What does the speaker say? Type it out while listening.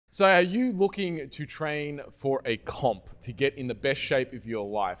So are you looking to train for a comp, to get in the best shape of your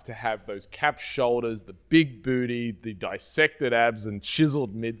life, to have those capped shoulders, the big booty, the dissected abs and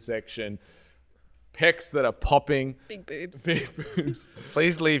chiseled midsection, pecs that are popping? Big boobs. Big boobs.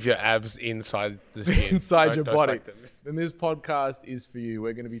 Please leave your abs inside the skin. Inside your Don't body. dissect them. Then this podcast is for you.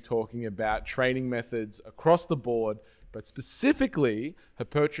 We're going to be talking about training methods across the board, but specifically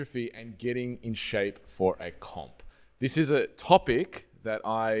hypertrophy and getting in shape for a comp. This is a topic that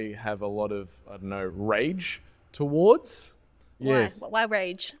I have a lot of, rage towards. Yes. Why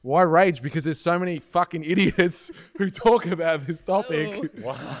rage? Why rage? Because there's so many fucking idiots who talk about this topic. Oh.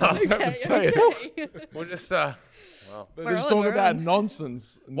 Wow. I just have to say it. We'll just, They We're just on, talk we're about on.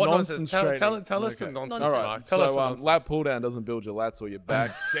 nonsense. what nonsense? training. Tell us the Okay. nonsense, All right. Mark. Tell us the So nonsense. lat pull down doesn't build your lats or your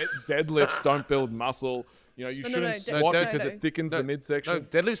back. Deadlifts don't build muscle. You know, you No, shouldn't no, squat no, because no. it thickens the midsection. No,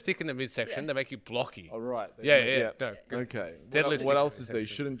 deadlifts stick in the midsection. They make you blocky. All right. Yeah. No, Okay. Deadlifts What stick else in is there? You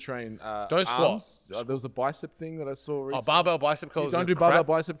midsection. shouldn't train Don't squat. arms. There was a bicep thing that I saw Oh, recently. barbell bicep curls. Don't are do barbell crap.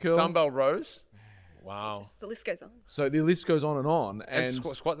 bicep curl. Dumbbell rows. Wow. The list goes on. So the list goes on and on. And And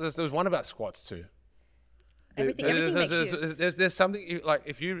squat. There's one about squats too. Everything makes you. There's something like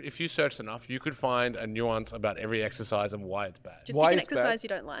if you searched enough, you could find a nuance about every exercise and why it's bad. Just why pick an it's bad. exercise you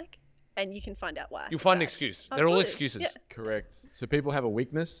don't like, and you can find out why. You'll it's find an bad. excuse. They're all Absolutely. excuses. Yeah. Correct. So people have a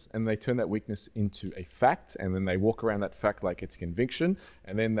weakness and they turn that weakness into a fact, and then they walk around that fact like it's a conviction,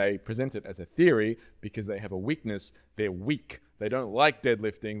 and then they present it as a theory because they have a weakness. They're weak. They don't like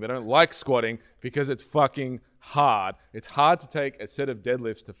deadlifting. They don't like squatting because it's fucking hard. It's hard to take a set of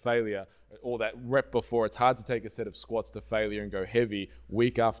deadlifts to failure, or that rep before. It's hard to take a set of squats to failure and go heavy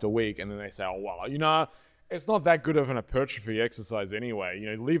week after week, and then they say, oh, well, it's not that good of an hypertrophy exercise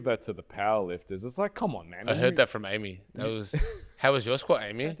anyway. Leave that to the power lifters. It's like, come on, man. I heard that from Amy. How was your squat,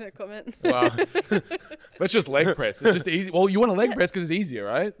 Amy? No comment. Wow. That's just leg press. It's just easy. Well, you want a leg press because it's easier,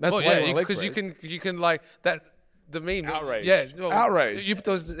 right? That's Well, why you want yeah, a leg because press. you can like that. The meme. Outrage. Yeah. No, Outrage.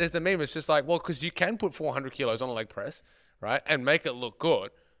 There's the meme. It's just like, well, because you can put 400 kilos on a leg press, right, and make it look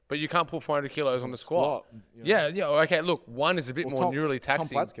good, but you can't put 400 kilos on the squat. Yeah. Okay. Look, one is a bit more neurally taxing.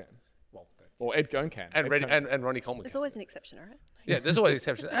 Tom Platz can. Well, Or Ed Goan can. and Ed Cohn. and Ronnie Coleman. There's always an exception, all right? Yeah, there's always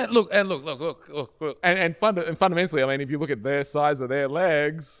exceptions. And look. And fundamentally, I mean, if you look at their size of their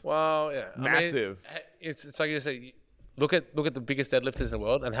legs, Well, yeah, Massive. I mean, it's like you say. Look at the biggest deadlifters in the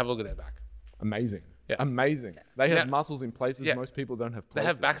world and have a look at their back. amazing. Yeah. Amazing. They have Now- muscles in places Yeah. most people don't have They places.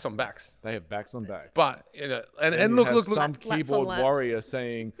 have backs on backs. They have backs on backs. But and You look, have some Lats on keyboard lats. warrior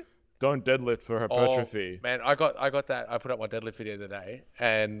saying, don't deadlift for hypertrophy. Oh, man, I got that. I put up my deadlift video today,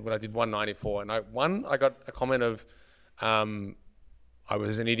 and when I did 194, and I got a comment of, I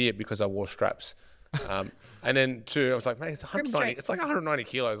was an idiot because I wore straps. And then two, I was like, man, it's 190. strength. It's like 190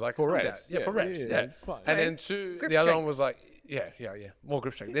 kilos. Like For calm down. reps. Yeah, for reps. Yeah, Yeah, it's fine. And No, then two, grip the other one strength. was like, yeah, more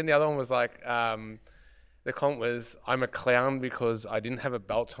grip strength. Then the other one was like, the comment was, I'm a clown because I didn't have a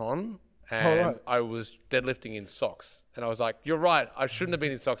belt on. And right. I was deadlifting in socks. And I was like, you're right. I shouldn't have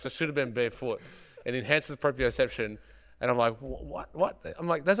been in socks. I should have been barefoot. It enhances proprioception. And I'm like, what? I'm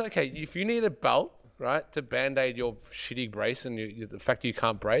like, that's okay. If you need a belt, right, to band-aid your shitty brace and the fact that you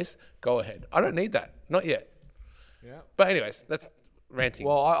can't brace, go ahead. I don't need that. Not yet. Yeah. But anyways, that's ranting.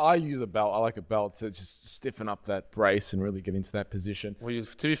 Well, I use a belt. I like a belt to just stiffen up that brace and really get into that position. Well,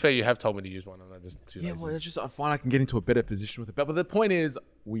 to be fair, you have told me to use one, and I just too Yeah, lazy. well, I find I can get into a better position with a belt. But the point is,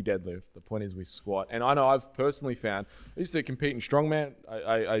 we deadlift. The point is, we squat. And I know I've personally found, I used to compete in strongman.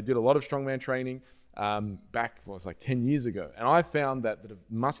 I did a lot of strongman training back, well, it was like 10 years ago. And I found that the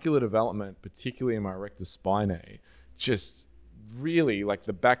muscular development, particularly in my rectus spinae, just really, like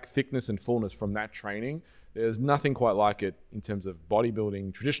the back thickness and fullness from that training, there's nothing quite like it in terms of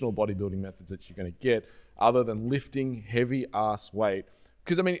bodybuilding, traditional bodybuilding methods that you're going to get other than lifting heavy ass weight.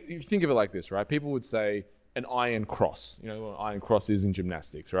 Because, I mean, if you think of it like this, right? People would say an iron cross. You know what an iron cross is in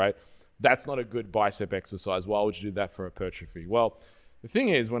gymnastics, right? That's not a good bicep exercise. Why would you do that for hypertrophy? Well, the thing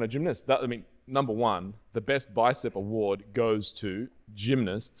is, when a gymnast, number one, the best bicep award goes to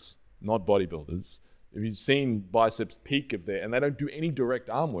gymnasts, not bodybuilders. If you've seen biceps peak of there, and they don't do any direct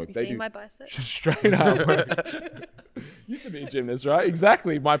arm work. Have They you seen do my bicep? straight arm work. Used to be a gymnast, right?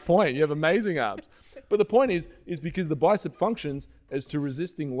 Exactly my point. You have amazing arms. But the point is because the bicep functions as to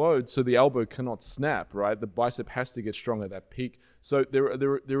resisting load, so the elbow cannot snap, right? The bicep has to get strong at that peak. So there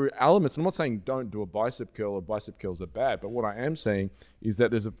are elements. I'm not saying don't do a bicep curl or bicep curls are bad, but what I am saying is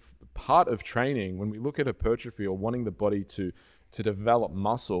that there's a part of training when we look at hypertrophy or wanting the body to develop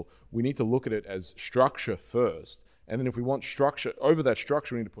muscle, we need to look at it as structure first. And then if we want structure, over that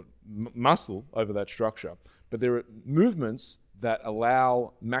structure, we need to put muscle over that structure. But there are movements that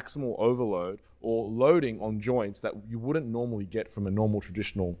allow maximal overload or loading on joints that you wouldn't normally get from a normal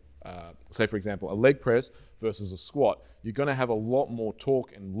traditional, say for example, a leg press versus a squat. You're going to have a lot more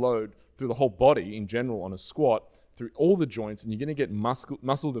torque and load through the whole body in general on a squat, through all the joints, and you're going to get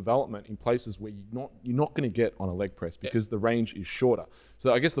muscle development in places where you're not going to get on a leg press because the range is shorter.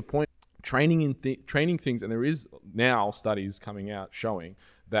 So I guess the point, training things, and there is now studies coming out showing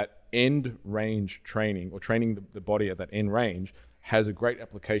that end range training, or training the body at that end range, has a great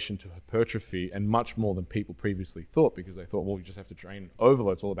application to hypertrophy, and much more than people previously thought, because they thought, well, you just have to train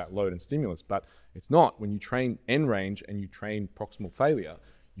overload. It's all about load and stimulus, but it's not. When you train end range and you train proximal failure,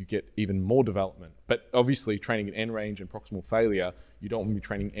 you get even more development. But obviously training at end range and proximal failure, you don't want to be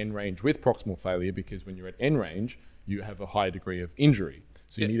training end range with proximal failure, because when you're at end range, you have a higher degree of injury.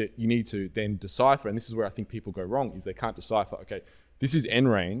 So you need to then decipher, and this is where I think people go wrong, is they can't decipher, okay, this is end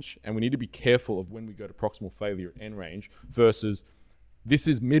range, and we need to be careful of when we go to proximal failure at end range versus this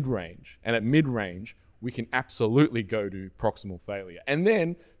is mid range. And at mid range, we can absolutely go to proximal failure. And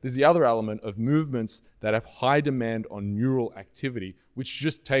then there's the other element of movements that have high demand on neural activity, which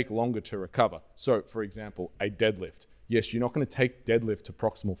just take longer to recover. So for example, a deadlift. Yes, you're not going to take deadlift to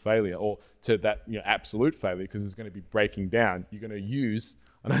proximal failure or to that absolute failure, because it's going to be breaking down. You're going to use,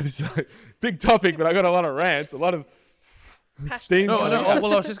 I know this is a big topic, but I got a lot of rants, a lot of steam. No.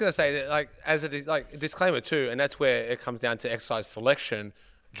 Well, I was just going to say that, like, as a like disclaimer too, and that's where it comes down to exercise selection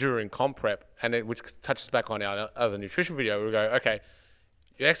during comp prep, and which touches back on our other nutrition video. We go, okay,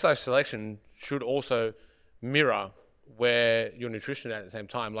 your exercise selection should also mirror where your nutrition at the same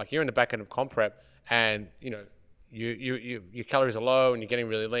time. Like, you're in the back end of comp prep, and your calories are low and you're getting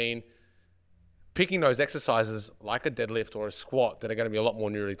really lean. Picking those exercises like a deadlift or a squat that are going to be a lot more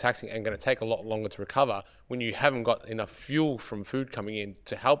neurally taxing and going to take a lot longer to recover when you haven't got enough fuel from food coming in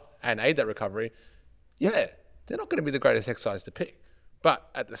to help and aid that recovery, they're not going to be the greatest exercise to pick. But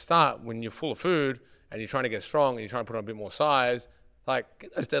at the start, when you're full of food and you're trying to get strong and you're trying to put on a bit more size, like,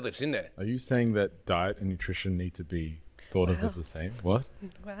 get those deadlifts in there. Are you saying that diet and nutrition need to be thought of as the same? What?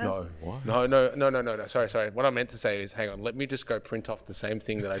 Wow. No. What? No. Sorry. What I meant to say is, hang on, let me just go print off the same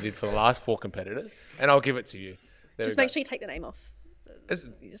thing that I did for the last 4 competitors, and I'll give it to you. Just make sure you take the name off.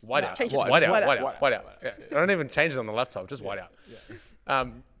 White out. White Yeah. I don't even change it on the laptop, just white out. Yeah.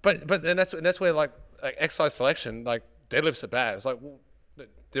 But then that's where like exercise selection, like deadlifts are bad. It's like, well,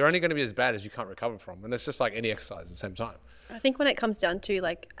 they're only going to be as bad as you can't recover from, and it's just like any exercise at the same time. I think when it comes down to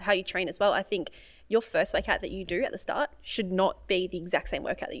like how you train as well, I think your first workout that you do at the start should not be the exact same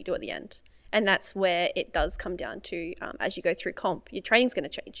workout that you do at the end. And that's where it does come down to, as you go through comp, your training's going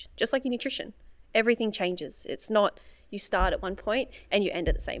to change, just like your nutrition. Everything changes. It's not you start at one point and you end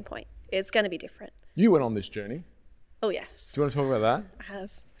at the same point. It's going to be different. You went on this journey. Oh, yes. Do you want to talk about that? I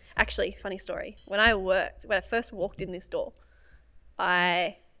have. Actually, funny story. When I first walked in this door,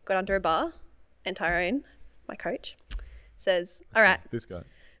 I got under a bar, and Tyrone, my coach, says, all right. This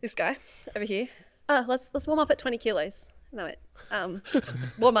guy over here. Let's warm up at 20 kilos. And I went,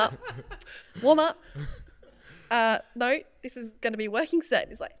 warm up. No, this is going to be working set.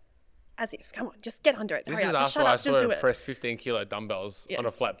 He's like, as if, come on, just get under it. This is after I saw her press 15 kilo dumbbells on a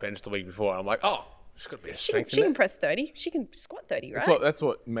flat bench the week before. I'm like, oh, she's got to be a strength She can press 30. She can squat 30, right? That's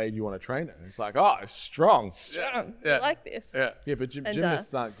what made you want to train her. It's like, oh, strong. I like this. Yeah, but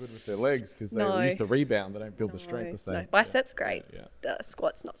gymnasts aren't good with their legs because they're used to rebound. They don't build the strength the same. No, biceps, great.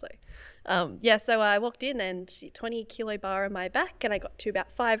 Squats, not so. So I walked in and 20 kilo bar on my back, and I got to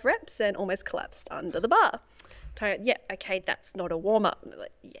about 5 reps and almost collapsed under the bar. Okay, that's not a warm-up.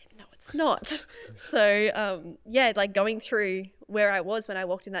 Like, no, it's not. So, like going through where I was when I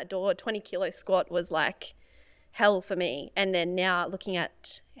walked in that door, 20 kilo squat was like hell for me. And then now looking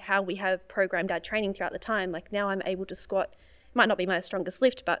at how we have programmed our training throughout the time, like now I'm able to squat, might not be my strongest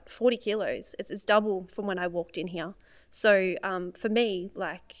lift, but 40 kilos. It's double from when I walked in here. So for me,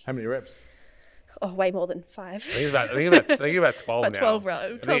 like... How many reps? Oh, way more than 5. I think about 12 about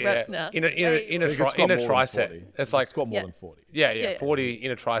now. 12 reps now. In a tricep, it's like squat more than 40. Yeah, 40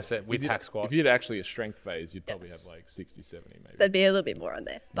 in a tricep with hack squat. If you had actually a strength phase, you'd probably have like 60, 70 maybe. There'd be a little bit more on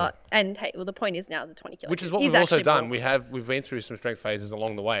there. But and hey, well, the point is now the 20 kilos. Which is what we've also done. We've been through some strength phases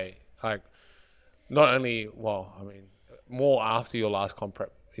along the way. Like, not only, more after your last comp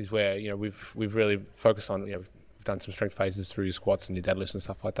prep is where, we've really focused on, we've done some strength phases through your squats and your deadlifts and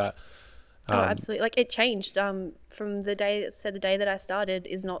stuff like that. Absolutely. Like, it changed from the day that I started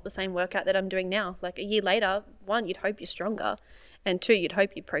is not the same workout that I'm doing now. Like, a year later, 1, you'd hope you're stronger, and 2, you'd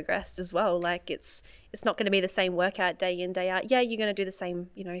hope you'd progressed as well. Like, it's not going to be the same workout day in, day out. Yeah, you're going to do the same,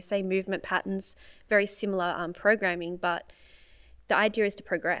 same movement patterns, very similar programming, but the idea is to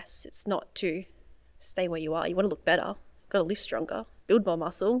progress. It's not to stay where you are. You want to look better. You've got to lift stronger, build more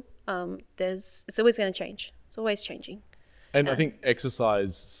muscle, It's always going to change. It's always changing. And I think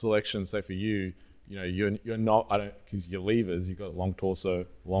exercise selection, say for you, you're not, because your levers, you've got a long torso,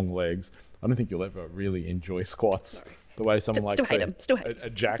 long legs. I don't think you'll ever really enjoy squats the way someone like, say, a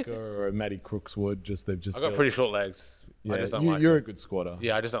Jacker or a Matty Crooks would. I've got pretty short legs. Yeah, I just don't like you're it. a good squatter.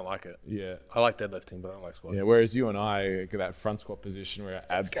 Yeah, I just don't like it. Yeah. I like deadlifting, but I don't like squatting. Yeah, whereas you and I get that front squat position where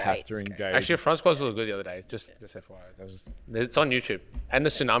our abs have to engage. Actually, front squats looked good the other day. Just FYI. It's on YouTube. And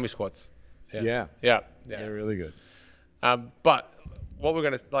the tsunami squats. Yeah. They're really good. But what we're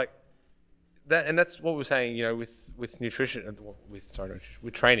going to, like, that, and that's what we're saying, with nutrition,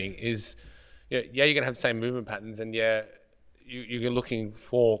 with training is, you're going to have the same movement patterns, and you're looking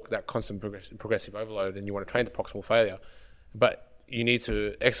for that constant progressive overload, and you want to train the proximal failure, but you need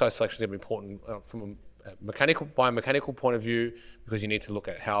to, exercise selection is going to be important from a biomechanical point of view, because you need to look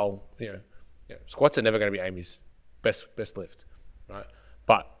at how, squats are never going to be Amy's best lift, right?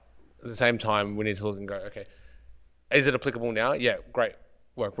 But at the same time, we need to look and go, okay, is it applicable now? Yeah, great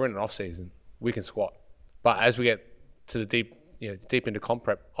work. We're in an off season. We can squat. But as we get to the deep into comp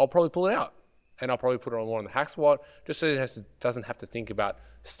prep, I'll probably pull it out. And I'll probably put it on more on the hack squat, just so it doesn't have to think about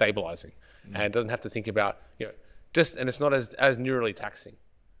stabilizing. And it doesn't have to think about, and it's not as neurally taxing.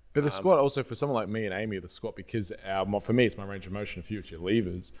 But the squat also, for someone like me and Amy, the squat, because for me, it's my range of motion, for you, it's your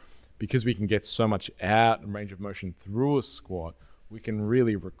levers. Because we can get so much out and range of motion through a squat, we can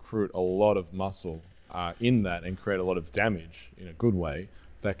really recruit a lot of muscle in that and create a lot of damage in a good way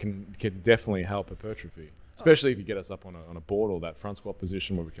that can definitely help hypertrophy. Especially if you get us up on a board or that front squat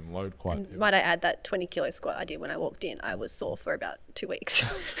position where we can load quite heavy. Might I add that 20 kilo squat I did when I walked in, I was sore for about 2 weeks.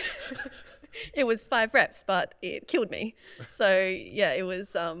 It was 5 reps, but it killed me. So yeah, it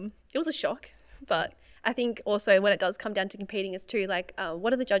was a shock. But I think also when it does come down to competing is too, like,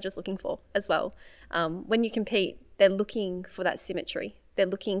 what are the judges looking for as well? When you compete, they're looking for that symmetry. They're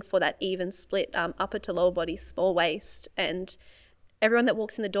looking for that even split, upper to lower body, small waist, and everyone that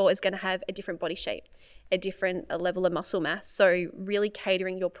walks in the door is going to have a different body shape, a different level of muscle mass. So really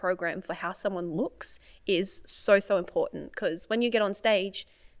catering your program for how someone looks is so important, because when you get on stage,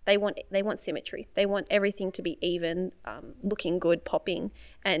 they want symmetry. They want everything to be even, looking good, popping.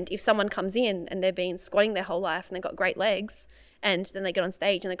 And if someone comes in and they've been squatting their whole life and they've got great legs, and then they get on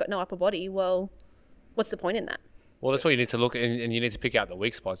stage and they've got no upper body, well, what's the point in that? Well, that's what you need to look at, and you need to pick out the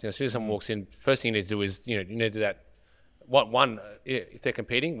weak spots. As soon as someone walks in, first thing you need to do is, you need to do that. If they're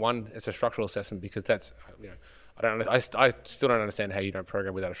competing, it's a structural assessment, because that's, I still don't understand how you don't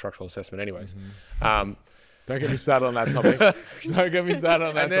program without a structural assessment anyways. Don't get me started on that topic. Don't get me started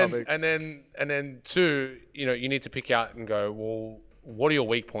on that topic. And then two, you need to pick out and go, well, what are your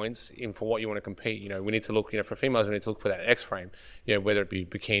weak points for what you want to compete? We need to look, for females, we need to look for that X frame, whether it be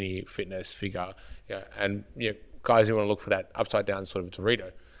bikini, fitness, figure, and, guys who want to look for that upside down sort of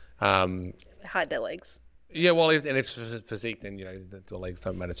Dorito. Hide their legs. Yeah, well, and it's physique, then, the legs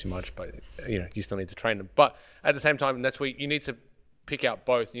don't matter too much, but, you still need to train them. But at the same time, that's where you need to pick out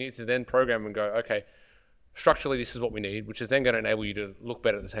both. You need to then program and go, okay, structurally, this is what we need, which is then going to enable you to look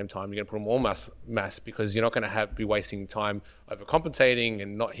better at the same time. You're going to put on more mass, because you're not going to be wasting time overcompensating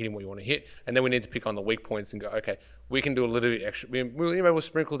and not hitting what you want to hit. And then we need to pick on the weak points and go, okay, we can do a little bit extra. We'll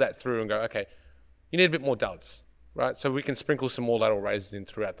sprinkle that through and go, okay, you need a bit more delts, right? So we can sprinkle some more lateral raises in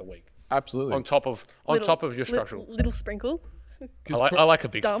throughout the week. Absolutely. On top of your structural. Little sprinkle. I like a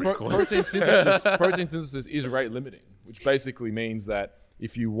big sprinkle. Protein synthesis is rate limiting, which basically means that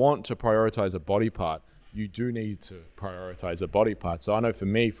if you want to prioritize a body part, you do need to prioritize a body part. So I know for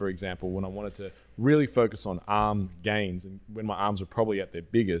me, for example, when I wanted to really focus on arm gains, and when my arms were probably at their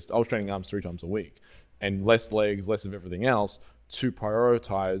biggest, I was training arms 3 times a week, and less legs, less of everything else, to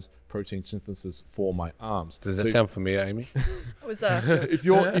prioritize protein synthesis for my arms. Does that sound familiar, Amy? It was if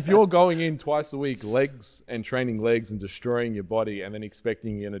you're going in twice a week, legs, and training legs and destroying your body, and then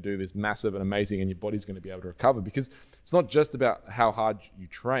expecting you're going to do this massive and amazing and your body's going to be able to recover, because it's not just about how hard you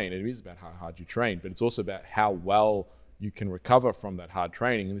train. It is about how hard you train, but it's also about how well you can recover from that hard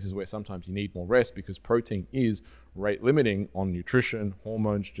training. And this is where sometimes you need more rest, because protein is rate limiting on nutrition,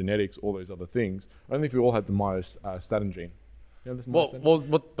 hormones, genetics, all those other things. Only if we all had the myostatin gene. But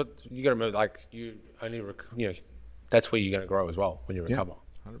you got to remember, like, you only, that's where you're going to grow as well when you recover.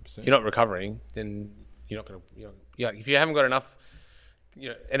 100%. You're not recovering, then you're not going to, if you haven't got enough,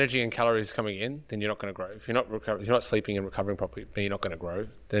 energy and calories coming in, then you're not going to grow. If you're not sleeping and recovering properly, then you're not going to grow.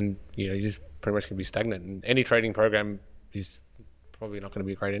 Then, you're just pretty much going to be stagnant. And any training program is probably not going to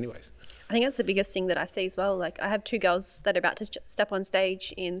be great anyways. I think that's the biggest thing that I see as well. Like, I have 2 girls that are about to step on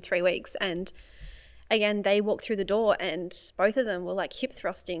stage in 3 weeks, and again, they walk through the door and both of them were like hip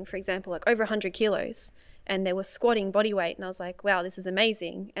thrusting, for example, like over 100 kilos. and they were squatting body weight, and I was like, wow, this is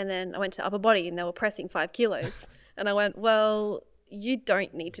amazing. And then I went to upper body and they were pressing 5 kilos. And I went, well, you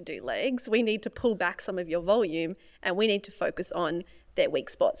don't need to do legs. We need to pull back some of your volume, and we need to focus on their weak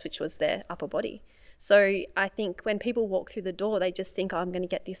spots, which was their upper body. So I think when people walk through the door, they just think, oh, I'm going to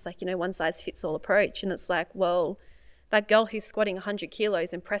get this, like, you know, one size fits all approach. And it's like, well, that girl who's squatting 100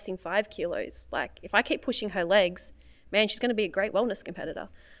 kilos and pressing 5 kilos, like, if I keep pushing her legs, man, she's going to be a great wellness competitor.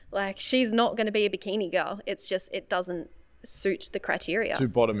 Like, she's not going to be a bikini girl. It's just, it doesn't suit the criteria. Too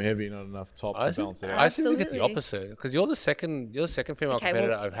bottom heavy, not enough top to balance it out. I seem to get the opposite, because you're the second female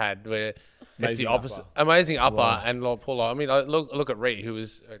competitor I've had where it's the opposite. Amazing upper. Wow. And Paula, I mean, look at Ree, who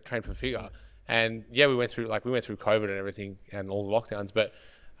was trained for figure, and yeah, we went through COVID and everything and all the lockdowns, but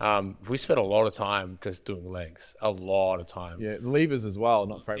we spent a lot of time just doing legs, a lot of time. Yeah, levers as well,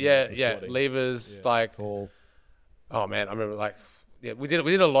 not favorable. Yeah, levers, like tall. Oh man, I remember we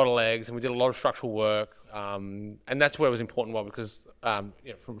did a lot of legs, and we did a lot of structural work. And that's where it was important, because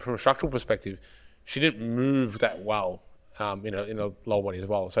from a structural perspective, she didn't move that well, in a lower body as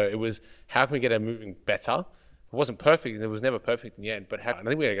well. So it was, how can we get her moving better? It wasn't perfect, it was never perfect in the end, but I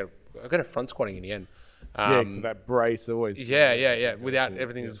think we got her front squatting in the end. For that brace always. Yeah. Without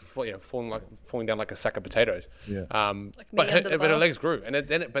everything falling down like a sack of potatoes. Yeah. But her legs grew, and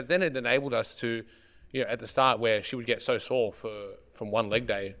then it enabled us to, at the start where she would get so sore from one leg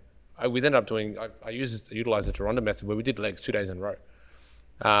day. We ended up doing, I utilized the Toronto method where we did legs 2 days in a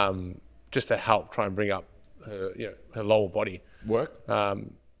row, just to help try and bring up her lower body. Work?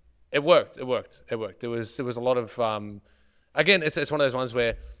 It worked. There was a lot of, again, it's one of those ones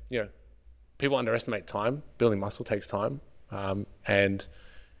where, people underestimate time. Building muscle takes time. And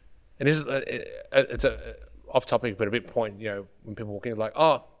this is, it's a off topic, but a bit point, when people walk in, like,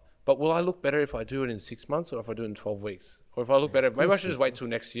 oh, but will I look better if I do it in 6 months or if I do it in 12 weeks? Or if I look better, maybe I should just wait till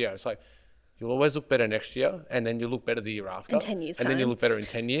next year. It's like, you'll always look better next year, and then you'll look better the year after. In 10 years' and then you'll look better in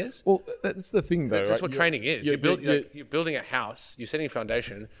 10 years. Well, that's the thing, though. That's what training is. You're building a house, you're setting a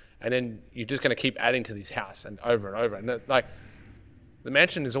foundation, and then you're just going to keep adding to this house and over and over. And the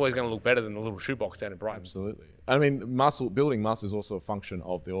mansion is always going to look better than the little shoebox down in Brighton. Absolutely. I mean, building muscle is also a function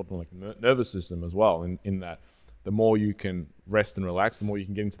of the autonomic nervous system as well, in that the more you can rest and relax, the more you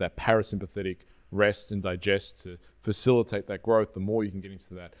can get into that parasympathetic rest and digest to facilitate that growth, the more you can get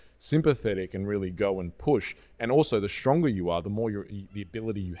into that sympathetic and really go and push. And also, the stronger you are, the more the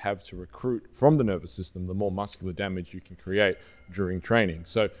ability you have to recruit from the nervous system, the more muscular damage you can create during training.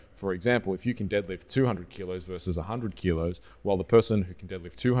 So, for example, if you can deadlift 200 kilos versus 100 kilos, while the person who can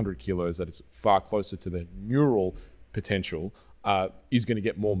deadlift 200 kilos, that is far closer to their neural potential, is going to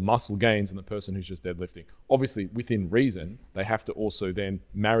get more muscle gains than the person who's just deadlifting. Obviously, within reason, they have to also then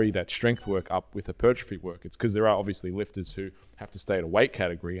marry that strength work up with hypertrophy work. It's because there are obviously lifters who have to stay at a weight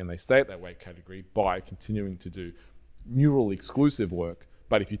category, and they stay at that weight category by continuing to do neural exclusive work.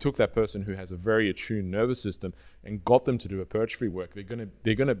 But if you took that person who has a very attuned nervous system and got them to do hypertrophy work,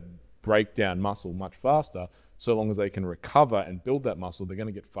 they're gonna break down muscle much faster. So long as they can recover and build that muscle, they're going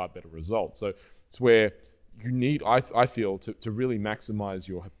to get far better results. So it's where you need, I feel, to really maximize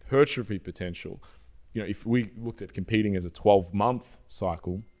your hypertrophy potential. If we looked at competing as a 12-month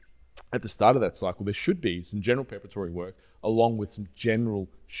cycle, at the start of that cycle, there should be some general preparatory work along with some general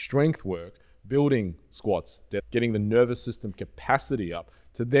strength work, building squats, getting the nervous system capacity up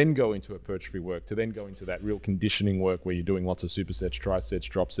to then go into hypertrophy work, to then go into that real conditioning work where you're doing lots of supersets, trisets,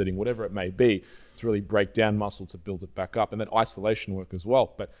 drop setting, whatever it may be, to really break down muscle to build it back up, and then isolation work as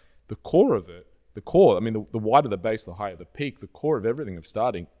well. But the core of it, I mean, the wider the base, the higher the peak, the core of everything of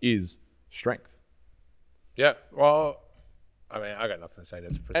starting is strength. Yeah, well, I mean, I got nothing to say.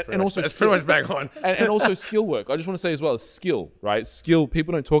 That's pretty much bang on. and also skill work. I just want to say as well, skill, right? Skill,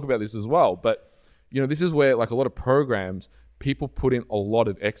 people don't talk about this as well, but this is where, like, a lot of programs, people put in a lot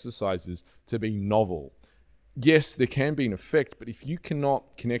of exercises to be novel. Yes, there can be an effect, but if you cannot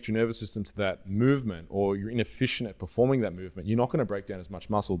connect your nervous system to that movement, or you're inefficient at performing that movement, you're not going to break down as much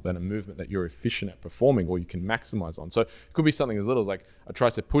muscle than a movement that you're efficient at performing or you can maximize on. So it could be something as little as like a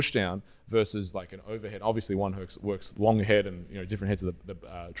tricep push down versus like an overhead. Obviously, one works long head and different heads of the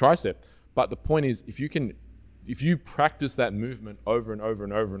tricep. But the point is, if you practice that movement over and over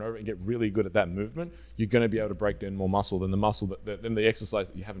and over and over and get really good at that movement, you're going to be able to break down more muscle than the exercise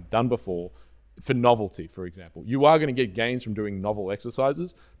that you haven't done before. For novelty, for example, you are going to get gains from doing novel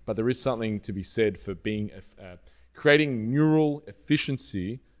exercises, but there is something to be said for creating neural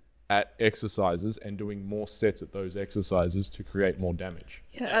efficiency at exercises and doing more sets at those exercises to create more damage.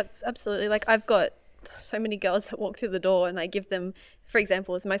 Yeah, absolutely. Like, I've got so many girls that walk through the door, and I give them, for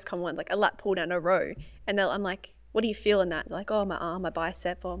example, as the most common one, like a lat pull down a row, and I'm like, what do you feel in that? They're like, oh, my arm, my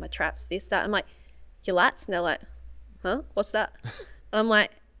bicep, or my traps, this, that. I'm like, your lats, and they're like, huh, what's that? And I'm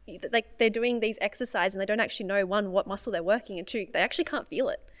like they're doing these exercises and they don't actually know, one, what muscle they're working, and two, they actually can't feel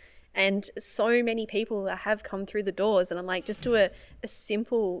it. And so many people that have come through the doors, and I'm like, just do a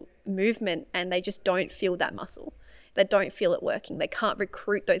simple movement and they just don't feel that muscle. They don't feel it working. They can't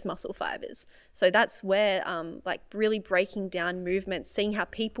recruit those muscle fibers. So that's where like really breaking down movements, seeing how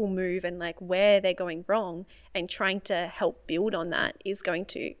people move and like where they're going wrong, and trying to help build on that it's going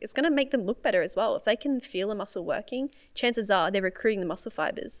to make them look better as well. If they can feel a muscle working, chances are they're recruiting the muscle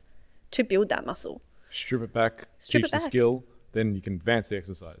fibers to build that muscle. Strip it back, teach the skill, then you can advance the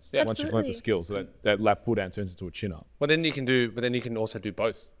exercise. Yeah. Once you've learned the skill, so that lat pull down turns into a chin up. But then you can also do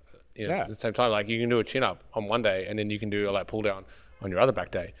both. You know, at the same time, like you can do a chin up on one day, and then you can do a lat pull down on your other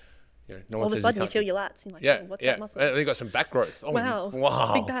back day. You know, all of a sudden you feel your lats. And you're like, what's that muscle? And you got some back growth. Oh,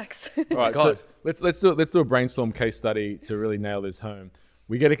 wow, big backs. All right, so let's do a brainstorm case study to really nail this home.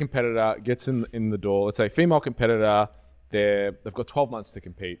 We get a competitor, gets in the door. Let's say female competitor. They've got 12 months to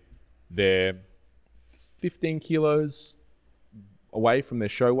compete. They're 15 kilos away from their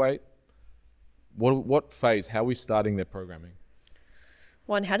show weight. What phase? How are we starting their programming?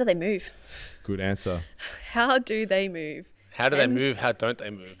 One, how do they move? Good answer. How do they move? How do they move? How don't they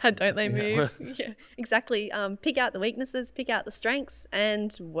move? How don't they move? Yeah, exactly. Pick out the weaknesses, pick out the strengths,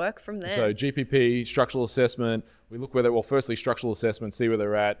 and work from there. So GPP, structural assessment. We look firstly structural assessment, see where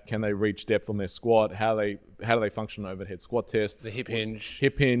they're at. Can they reach depth on their squat? How do they function on overhead squat test? The hip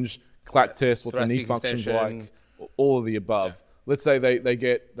hinge, clat test, what the knee functions like, all of the above. Yeah. Let's say they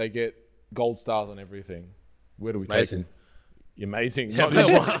get gold stars on everything. Where do we take them? Amazing.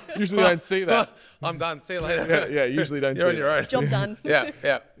 Usually don't see that. I'm done. See you later. Yeah. Usually don't see. You're on your own. Job done. Yeah.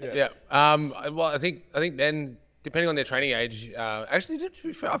 Well, I think then depending on their training age, actually to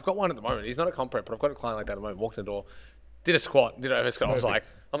be fair, I've got one at the moment. He's not a comp prep, but I've got a client like that at the moment. Walked in the door, did a squat, did an over squat.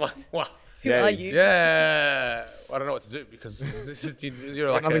 I'm like, wow. Who are you? Yeah. I don't know what to do because this is you're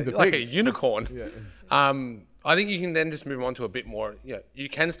like a unicorn. Yeah. I think you can then just move on to a bit more. You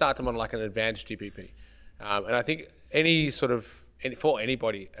can start them on like an advanced GPP, and I think for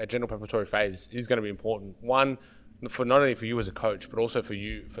anybody, a general preparatory phase is going to be important. One, for not only for you as a coach, but also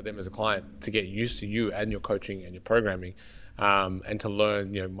for them as a client to get used to you and your coaching and your programming, and to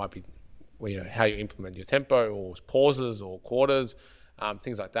learn, might be, how you implement your tempo or pauses or quarters,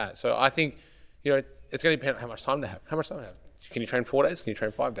 things like that. So I think, it's going to depend on how much time they have. Can you train 4 days? Can you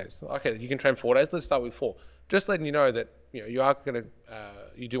train 5 days? Okay, you can train 4 days. Let's start with 4. Just letting you know that, you are going to,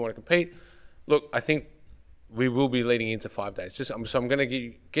 you do want to compete. Look, I think we will be leading into 5 days. So I'm going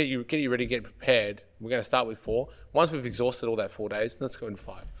to get you ready, get prepared. We're going to start with 4. Once we've exhausted all that 4 days, let's go into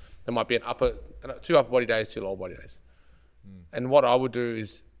 5. There might be 2 upper body days, 2 lower body days. And what I would do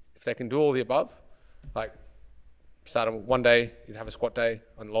is, if they can do all the above, like start on one day, you'd have a squat day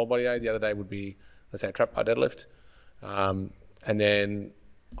on the lower body day. The other day would be, let's say, a trap bar deadlift. And then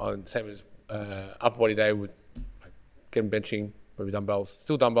on same as upper body day, would get them benching, maybe dumbbells.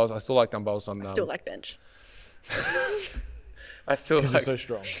 Still dumbbells. I still like dumbbells on. I still like bench. I still like, you're so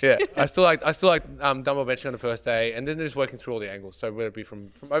strong. Yeah, I still like dumbbell benching on the first day, and then just working through all the angles. So whether it be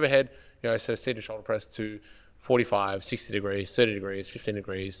from overhead, so seated shoulder press to 45, 60 degrees, 30 degrees, 15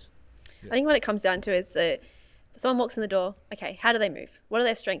 degrees. Yeah. I think what it comes down to is someone walks in the door. Okay, how do they move? What are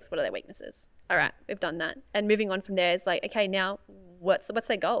their strengths? What are their weaknesses? All right, we've done that. And moving on from there is like, okay, now what's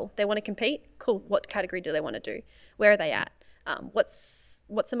their goal? They want to compete. Cool. What category do they want to do? Where are they at? What's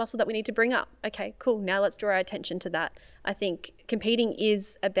a muscle that we need to bring up? Okay, cool. Now let's draw our attention to that. I think competing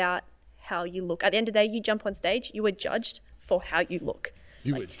is about how you look. At the end of the day, you jump on stage, you are judged for how you look.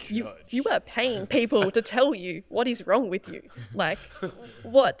 You are paying people to tell you what is wrong with you. Like,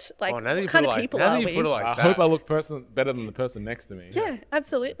 what? Like, what kind of people are we? I hope I look better than the person next to me. Yeah,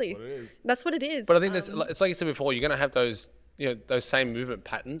 absolutely. That's what it is. But I think it's like you said before, you're going to have those, those same movement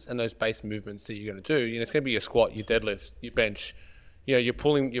patterns and those base movements that you're going to do. It's going to be your squat, your deadlift, your bench, you're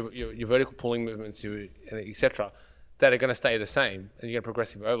pulling, your vertical pulling movements, etc. that are going to stay the same, and you're going to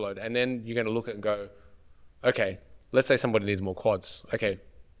progressive overload. And then you're going to look at it and go, okay, let's say somebody needs more quads. Okay,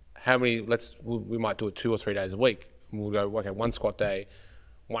 how many? We might do it 2 or 3 days a week. And we'll go, okay, 1 squat day,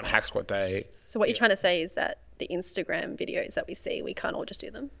 1 hack squat day. So what you're trying to say is that the Instagram videos that we see, we can't all just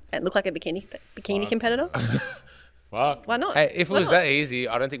do them and look like a bikini competitor? Fuck. Why not? Hey, if it was that easy,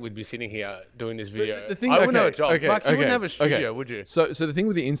 I don't think we'd be sitting here doing this video. I wouldn't have a job. Mark, you wouldn't have a studio, would you? So the thing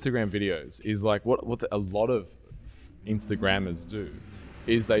with the Instagram videos is like what a lot of Instagrammers do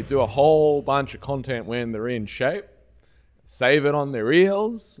is they do a whole bunch of content when they're in shape. save it on their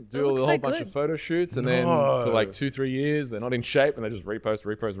reels, do a looks whole so bunch good. of photo shoots, and then for like 2-3 years, they're not in shape, and they just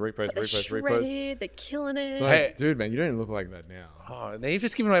repost. They're shredded, they're killing it. It's like, dude, man, you don't even look like that now. Oh, now you've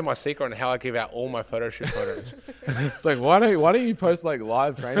just given away my secret on how I give out all my photo shoot photos. It's like, why don't you post like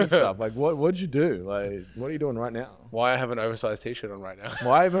live training stuff? Like, what'd you do? Like, what are you doing right now? Why I have an oversized t-shirt on right now.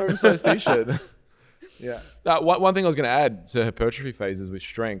 Why have an oversized t-shirt? Yeah. One thing I was going to add to hypertrophy phases with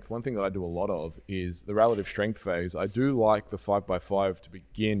strength, one thing that I do a lot of is the relative strength phase. I do like the 5x5 to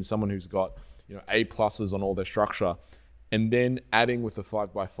begin, someone who's got, A pluses on all their structure, and then adding with the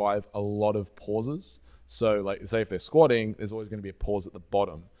 5x5 a lot of pauses. So like, say if they're squatting, there's always going to be a pause at the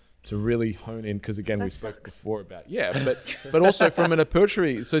bottom to really hone in. Because again, we spoke before about, but also from an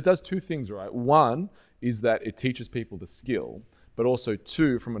hypertrophy. So it does two things, right? One is that it teaches people the skill. But also,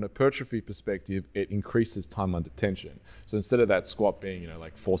 two, from an hypertrophy perspective, it increases time under tension. So instead of that squat being,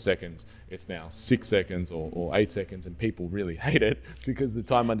 like 4 seconds, it's now 6 seconds or 8 seconds, and people really hate it because the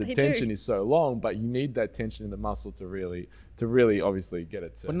time under tension is so long. But you need that tension in the muscle to really obviously get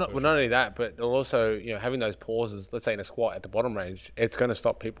it to. Well, not only that, but also, having those pauses. Let's say in a squat at the bottom range, it's going to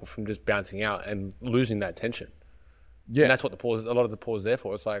stop people from just bouncing out and losing that tension. Yeah, and that's what a lot of the pause is there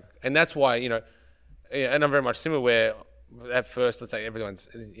for. It's like, and that's why and I'm very much similar where. At first, let's say everyone's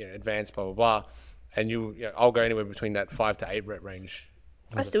advanced, blah blah blah, and I'll go anywhere between that 5 to 8 rep range.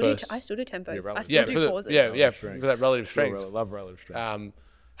 I still do tempos. I still do pauses. For that relative strength. Love relative strength.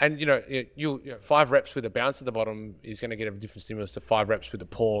 And 5 reps with a bounce at the bottom is going to get a different stimulus to 5 reps with a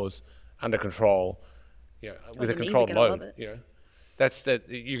pause under control, with a controlled load. That's that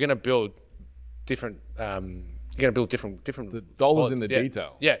you're going to build different. You're going to build different. The dollars in the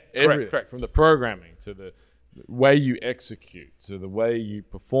detail. Yeah, correct. From the programming to the way you execute, to the way you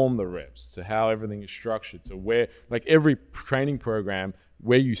perform the reps, to how everything is structured, to where, like every training program,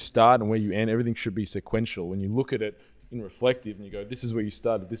 where you start and where you end, everything should be sequential. When you look at it in reflective and you go, this is where you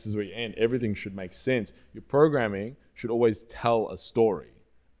started, this is where you end, everything should make sense. Your programming should always tell a story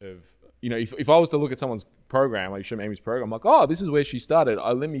of, if I was to look at someone's program, like you show me Amy's program, I'm like, oh, this is where she started.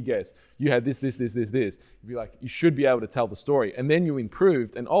 Let me guess. You had this. You'd be like, you should be able to tell the story. And then you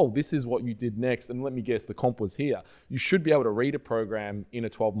improved and, this is what you did next. And let me guess, the comp was here. You should be able to read a program in a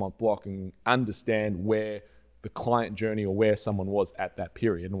 12-month block and understand where the client journey or where someone was at that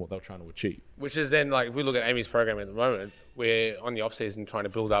period and what they were trying to achieve. Which is then, like, if we look at Amy's program at the moment, we're on the off season trying to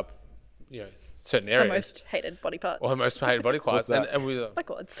build up, certain areas. Her most hated body part. Or her most hated body parts. and we my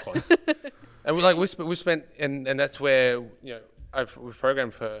quads. And we spent, and that's where, we've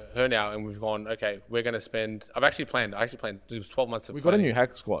programmed for her now, and we've gone, okay, we're going to spend, I actually planned, it was 12 months of We've got a new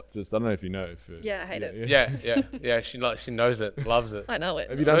hack squat, I don't know if you know. I hate it. Yeah, she knows it, loves it. I know it.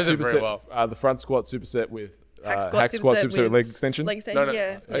 Have you done superset, the front squat superset with hack squat superset with leg extension? Leg extension, No.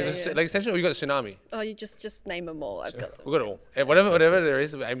 yeah. Leg extension, or you got the tsunami? Oh, you just name them all. I've got them. We've got it all. Whatever there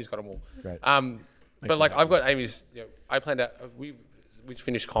is, Amy's got them all. Great. But like I've got Amy's, I planned out, we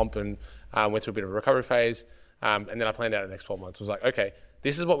finished comp and went through a bit of a recovery phase. And then I planned out the next 12 months. It was like, okay,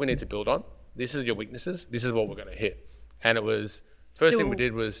 this is what we need to build on. This is your weaknesses. This is what we're going to hit. And it was, first thing we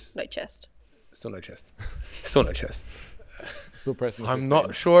did was... No chest. Still no chest. Still no chest. Still pressing. I'm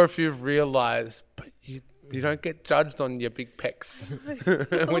not sure if you've realized, but you don't get judged on your big pecs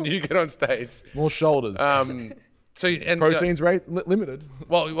when you get on stage. More shoulders. Proteins rate limited.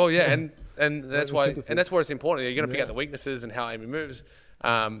 Well, yeah, and that's why, and that's where it's important. You're going to pick out the weaknesses and how Amy moves,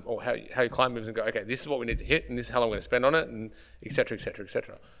 or how your client moves, and go, okay, this is what we need to hit, and this is how long I'm going to spend on it, and et cetera, et cetera, et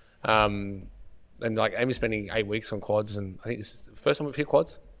cetera. And like Amy's spending 8 weeks on quads, and I think it's the first time we've hit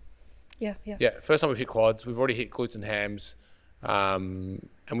quads. Yeah. Yeah, first time we've hit quads. We've already hit glutes and hams, and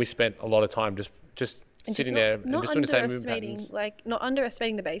we spent a lot of time just sitting there and just doing the same movement patterns. Not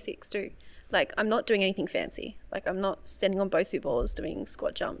underestimating the basics too. Like, I'm not doing anything fancy. Like, I'm not standing on Bosu balls doing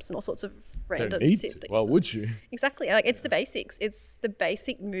squat jumps and all sorts of random things. Well, would you? Exactly. Like, it's the basics. It's the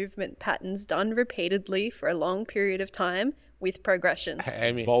basic movement patterns done repeatedly for a long period of time with progression.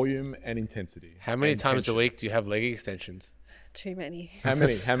 Amy, volume and intensity. How many times a week do you have leg extensions? Too many. How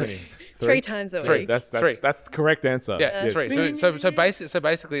many? 3 times a week. That's the correct answer. Yeah, yes. 3. So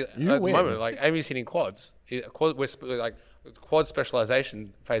basically, at the moment, like Amy's hitting quads. We're like quad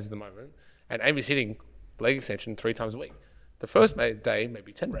specialization phase at the moment. And Amy's hitting leg extension 3 times a week. The first day,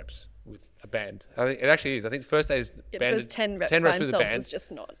 maybe 10 reps with a band. I think it actually is. I think the first day is banded. 10 reps by themselves is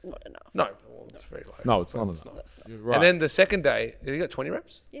just not enough. No, well, it's very low. No, it's not enough. You're right. And then the second day, you got 20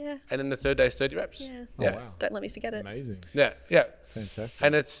 reps. Yeah. And then the third day is 30 reps. Yeah. Oh, wow. Don't let me forget it. Amazing. Yeah. Fantastic.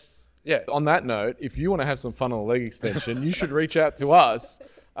 And it's, On that note, if you want to have some fun on a leg extension, you should reach out to us.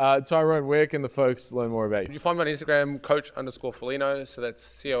 Tyrone, where can the folks learn more about you? You find me on Instagram, coach_Folino. So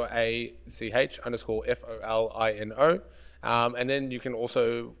that's COACH_FOLINO. And then you can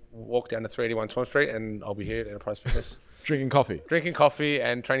also walk down to 381 Swan Street, and I'll be here at Enterprise Fitness. Drinking coffee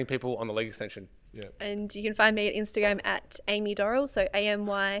and training people on the leg extension. Yeah. And you can find me at Instagram at Amy Dorrell, so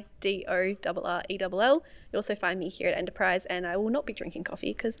AMYDORRELL. You also find me here at Enterprise, and I will not be drinking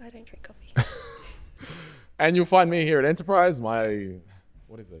coffee because I don't drink coffee. And you'll find me here at Enterprise. My,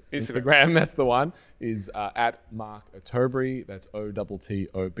 what is it? Instagram, that's the one, is at Mark Ottobre. That's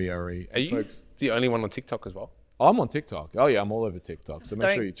OTTOBRE. Are you the only one on TikTok as well? I'm on TikTok. Oh yeah, I'm all over TikTok. So make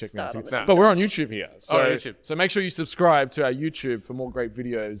Don't sure you check me out. start on TikTok. the But we're on YouTube here. So, YouTube. So make sure you subscribe to our YouTube for more great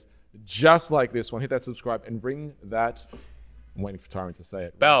videos just like this one. Hit that subscribe and ring that. I'm waiting for Tyron to say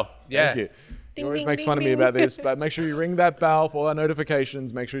it. Bell. Yeah. Thank you. Ding, He always ding, makes ding, fun of me ding. about this, but make sure you ring that bell for all our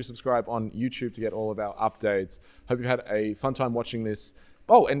notifications. Make sure you subscribe on YouTube to get all of our updates. Hope you've had a fun time watching this.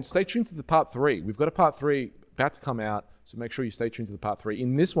 Oh, and stay tuned to the part 3. We've got a part 3 about to come out, so make sure you stay tuned to the part 3.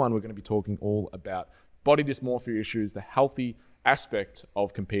 In this one, we're going to be talking all about body dysmorphia issues, the healthy aspect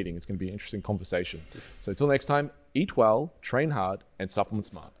of competing. It's going to be an interesting conversation. So until next time, eat well, train hard, and supplement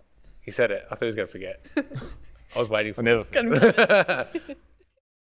smart. He said it. I thought he was going to forget. I was waiting for I never. Gonna be-